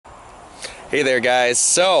Hey there, guys.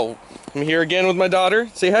 So, I'm here again with my daughter.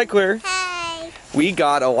 Say hi, Claire. Hi. We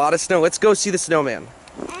got a lot of snow. Let's go see the snowman.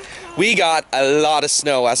 We got a lot of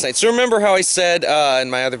snow last night. So remember how I said in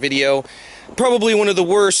my other video, probably one of the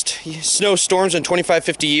worst snowstorms in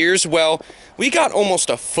 25-50 years? Well, we got almost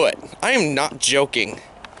a foot. I am not joking.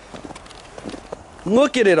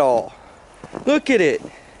 Look at it all. Look at it.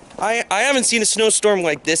 I haven't seen a snowstorm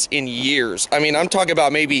like this in years. I mean, I'm talking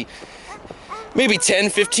about maybe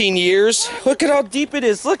 10-15 years. Look at how deep it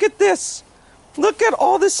is. Look at this. Look at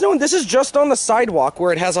all this snow. And this is just on the sidewalk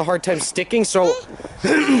where it has a hard time sticking, so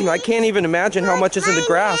I can't even imagine how much is in the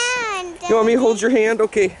grass. You want me to hold your hand?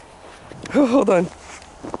 Okay. Oh, hold on.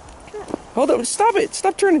 Hold on. Stop it.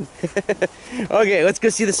 Stop turning. Okay, let's go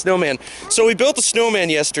see the snowman. So we built the snowman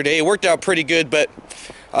yesterday. It worked out pretty good, but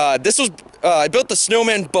I built the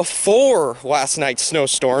snowman before last night's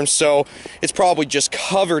snowstorm, so it's probably just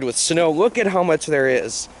covered with snow. Look at how much there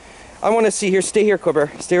is. I want to see here. Stay here, Cobra.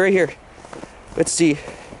 Stay right here. Let's see.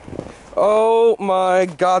 Oh my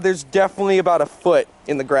God, there's definitely about a foot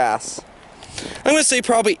in the grass. I'm going to say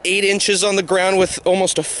probably 8 inches on the ground with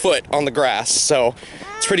almost a foot on the grass, so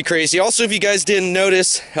it's pretty crazy. Also, if you guys didn't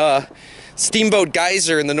notice, Steamboat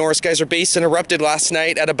Geyser in the Norris Geyser Basin erupted last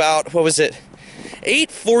night at about, what was it?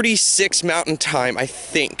 8:46 Mountain Time, I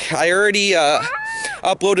think. I already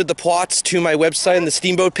uploaded the plots to my website and the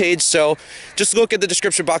Steamboat page, so just look at the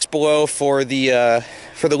description box below for the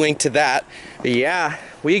link to that. But yeah,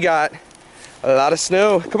 we got a lot of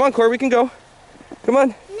snow. Come on, Cor, we can go. Come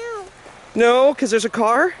on. No. No, because there's a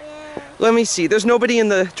car? Yeah. Let me see. There's nobody in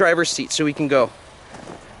the driver's seat, so we can go.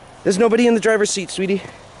 There's nobody in the driver's seat, sweetie.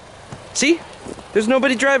 See? There's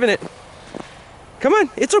nobody driving it. Come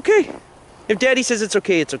on, it's okay. If Daddy says it's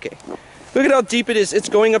okay, it's okay. Look at how deep it is. It's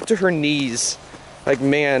going up to her knees. Like,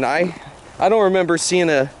 man, I don't remember seeing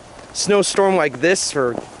a snowstorm like this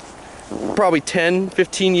for probably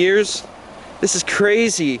 10-15 years. This is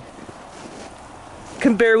crazy.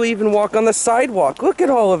 Can barely even walk on the sidewalk. Look at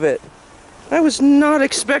all of it. I was not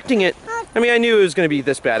expecting it. I mean, I knew it was going to be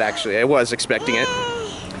this bad, actually. I was expecting it.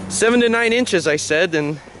 7 to 9 inches, I said,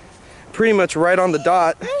 and pretty much right on the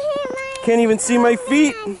dot. Can't even see my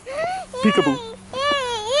feet. Peekaboo.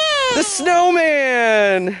 The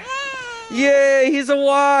snowman! Yay, he's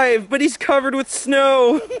alive, but he's covered with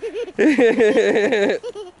snow.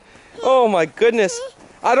 Oh my goodness.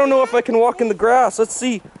 I don't know if I can walk in the grass. Let's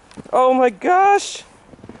see. Oh my gosh.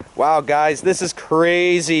 Wow, guys, this is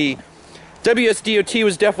crazy. WSDOT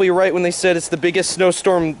was definitely right when they said it's the biggest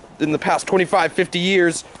snowstorm in the past 25-50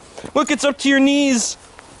 years. Look, it's up to your knees.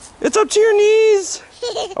 It's up to your knees.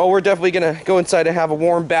 Oh, we're definitely gonna go inside and have a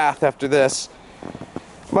warm bath after this.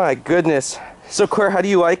 My goodness. So, Claire, how do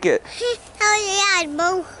you like it? Oh yeah,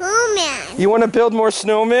 more snowman. You want to build more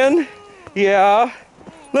snowmen? Yeah.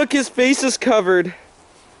 Look, his face is covered.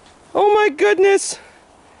 Oh my goodness.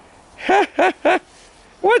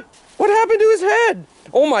 What happened to his head?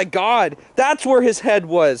 Oh my God, that's where his head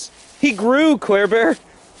was. He grew, Claire Bear.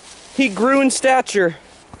 He grew in stature.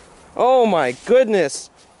 Oh my goodness.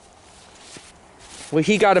 Well,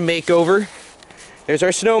 he got a makeover. There's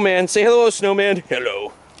our snowman. Say hello, snowman.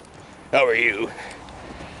 Hello. How are you?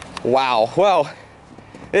 Wow. Well,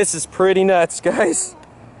 this is pretty nuts, guys.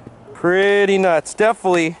 Pretty nuts.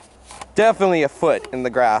 Definitely a foot in the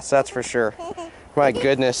grass, that's for sure. My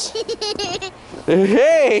goodness.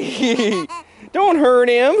 Hey! Don't hurt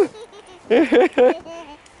him.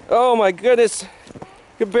 Oh my goodness.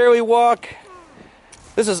 Could barely walk.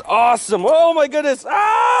 This is awesome. Oh my goodness.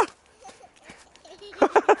 Ah!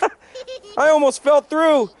 I almost fell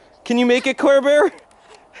through. Can you make it, Claire Bear?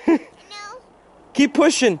 No. Keep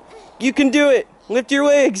pushing. You can do it. Lift your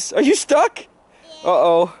legs. Are you stuck? Yeah.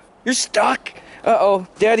 Uh-oh. You're stuck. Uh-oh.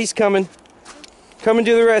 Daddy's coming. Coming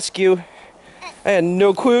to the rescue. I had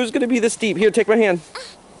no clue it was going to be this deep. Here, take my hand.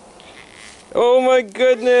 Oh my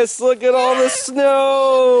goodness. Look at all the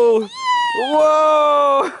snow.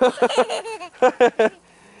 Whoa.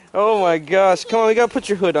 Oh my gosh. Come on, we got to put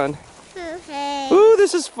your hood on. Okay. Ooh,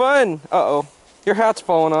 this is fun. Uh-oh. Your hat's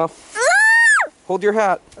falling off. Hold your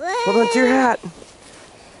hat. Hold on to your hat.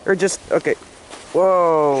 Or just, okay.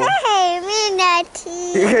 Whoa. Hey, me not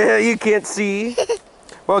Yeah, you can't see.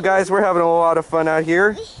 Well, guys, we're having a lot of fun out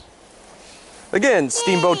here. Again,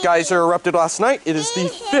 Steamboat Geyser erupted last night. It is the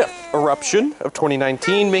 5th eruption of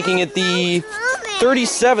 2019, making it the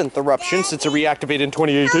 37th eruption since it reactivated in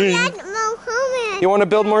 2018. You want to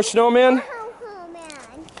build more snowmen?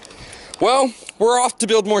 Well, we're off to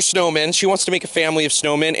build more snowmen. She wants to make a family of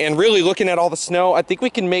snowmen, and really looking at all the snow, I think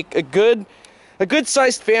we can make a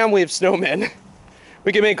good-sized family of snowmen.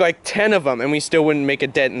 We could make like 10 of them, and we still wouldn't make a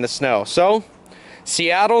dent in the snow. So,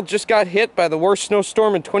 Seattle just got hit by the worst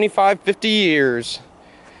snowstorm in 50 years.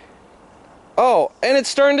 Oh, and it's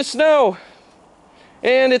starting to snow.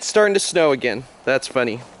 And it's starting to snow again. That's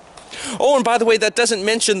funny. Oh, and by the way, that doesn't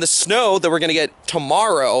mention the snow that we're going to get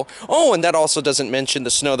tomorrow. Oh, and that also doesn't mention the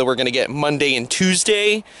snow that we're going to get Monday and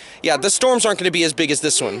Tuesday. Yeah, the storms aren't going to be as big as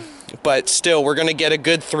this one. But still, we're going to get a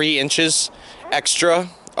good 3 inches extra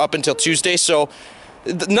up until Tuesday. So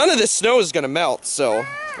none of this snow is going to melt. So,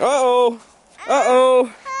 uh-oh.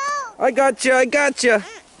 Uh-oh. I gotcha.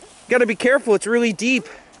 Got to be careful. It's really deep.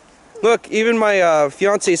 Look, even my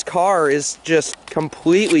fiance's car is just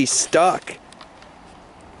completely stuck.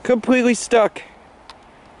 Completely stuck.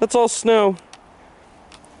 That's all snow.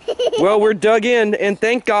 Well, we're dug in, and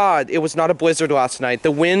thank God it was not a blizzard last night. The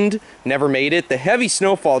wind never made it. The heavy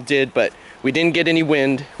snowfall did, but we didn't get any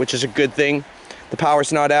wind, which is a good thing. The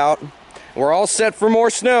power's not out. We're all set for more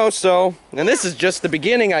snow, so... And this is just the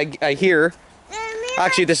beginning, I hear.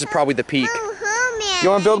 Actually, this is probably the peak. You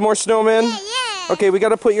want to build more snowmen? Yeah. Okay, we got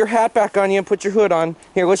to put your hat back on you and put your hood on.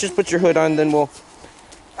 Here, let's just put your hood on, then we'll...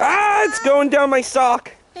 Ah, it's going down my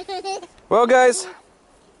sock. Well, guys,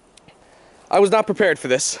 I was not prepared for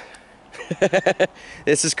this.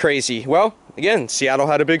 This is crazy. Well, again, Seattle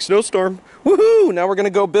had a big snowstorm. Woohoo! Now we're going to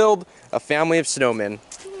go build a family of snowmen.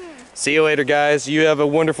 See you later, guys. You have a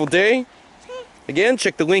wonderful day. Again,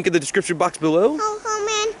 check the link in the description box below.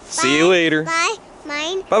 Snowman. See you later. Bye.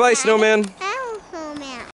 Mine. Bye-bye, snowman.